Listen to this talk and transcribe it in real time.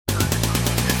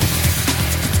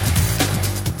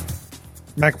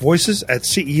MacVoices at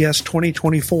CES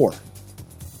 2024.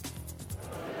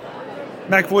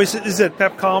 MacVoices is at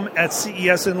Pepcom at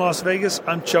CES in Las Vegas.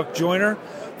 I'm Chuck Joyner.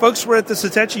 Folks, we're at the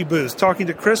Satechi booth talking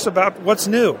to Chris about what's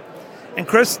new. And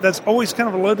Chris, that's always kind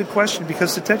of a loaded question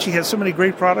because Satechi has so many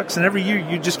great products, and every year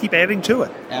you just keep adding to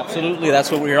it. Absolutely. That's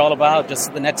what we're all about,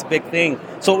 just the next big thing.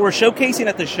 So what we're showcasing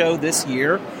at the show this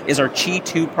year is our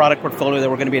Qi2 product portfolio that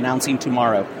we're going to be announcing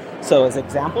tomorrow. So as an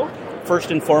example,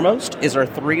 first and foremost is our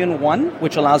 3-in-1,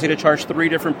 which allows you to charge 3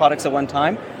 different products at one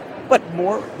time. But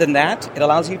more than that, it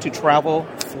allows you to travel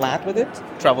flat with it,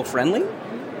 travel friendly.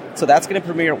 So that's going to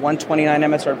premiere at $129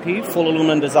 MSRP, full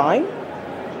aluminum design,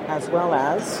 as well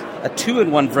as a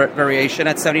 2-in-1 variation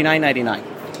at $79.99.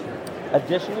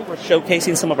 Additionally, we're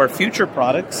showcasing some of our future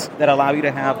products that allow you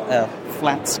to have a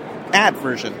flat pad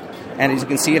version. And as you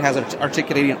can see, it has an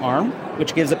articulating arm,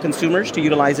 which gives the consumers to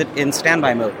utilize it in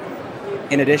standby mode.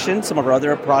 In addition, some of our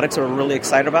other products that we're really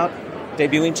excited about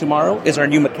debuting tomorrow is our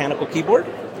new mechanical keyboard,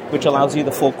 which allows you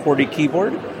the full QWERTY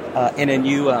keyboard in a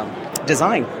new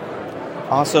design.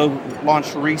 Also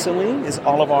launched recently is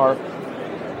all of our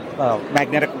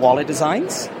magnetic wallet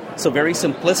designs. So very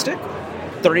simplistic,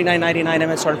 $39.99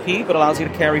 MSRP, but allows you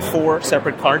to carry 4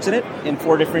 separate cards in it in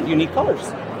 4 different unique colors.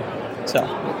 So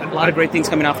a lot of great things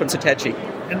coming out from Satechi.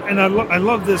 And I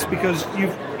love this because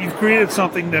you've created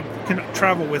something that can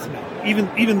travel with me.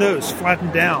 Even those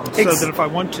flattened down so that if I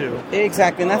want to.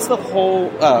 Exactly, and that's the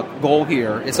whole goal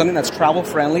here. It's something that's travel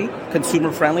friendly,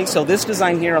 consumer friendly. So this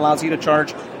design here allows you to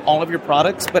charge all of your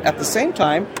products, but at the same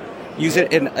time, use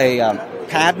it in a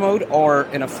pad mode or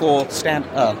in a full stand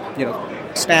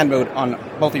mode on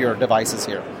both of your devices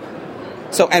here.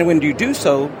 So, and when you do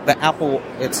so, the Apple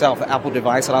itself, the Apple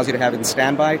device, allows you to have it in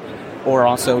standby or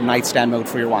also nightstand mode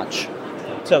for your watch.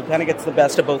 So it kind of gets the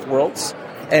best of both worlds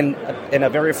and a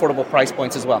very affordable price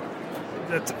points as well.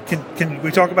 Can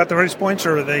we talk about the price points,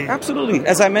 or are they? Absolutely.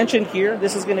 As I mentioned here,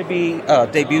 this is going to be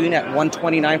debuting at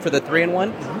 $129 for the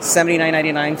 3-in-1,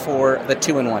 $79.99 for the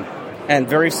 2-in-1. And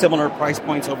very similar price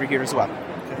points over here as well.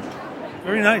 Okay.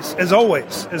 Very nice. As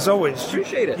always.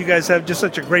 Appreciate it. You guys have just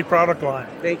such a great product line.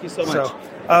 Thank you so much. So,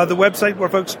 the website where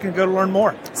folks can go to learn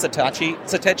more.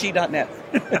 Satechi.net.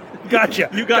 Gotcha.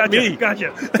 You got me.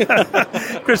 Gotcha.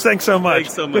 Chris, thanks so much.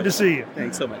 Thanks so much. Good to see you.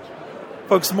 Thanks so much.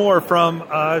 Folks, more from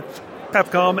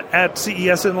Pepcom at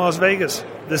CES in Las Vegas.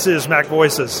 This is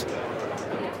MacVoices.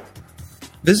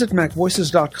 Visit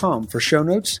MacVoices.com for show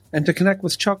notes and to connect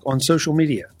with Chuck on social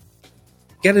media.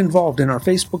 Get involved in our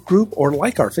Facebook group or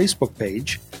like our Facebook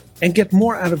page, and get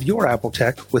more out of your Apple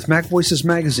tech with MacVoices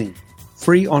Magazine,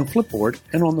 free on Flipboard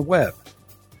and on the web.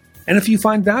 And if you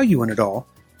find value in it all,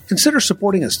 consider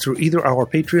supporting us through either our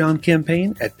Patreon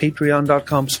campaign at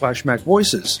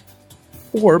patreon.com/MacVoices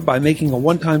or by making a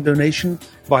one-time donation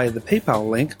via the PayPal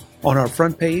link on our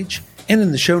front page and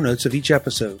in the show notes of each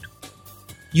episode.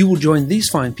 You will join these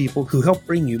fine people who help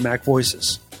bring you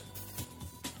MacVoices.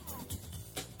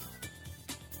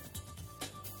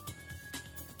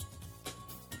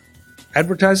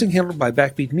 Advertising handled by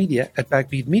Backbeat Media at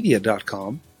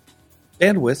backbeatmedia.com.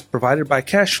 Bandwidth provided by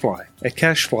CashFly at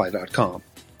cashfly.com.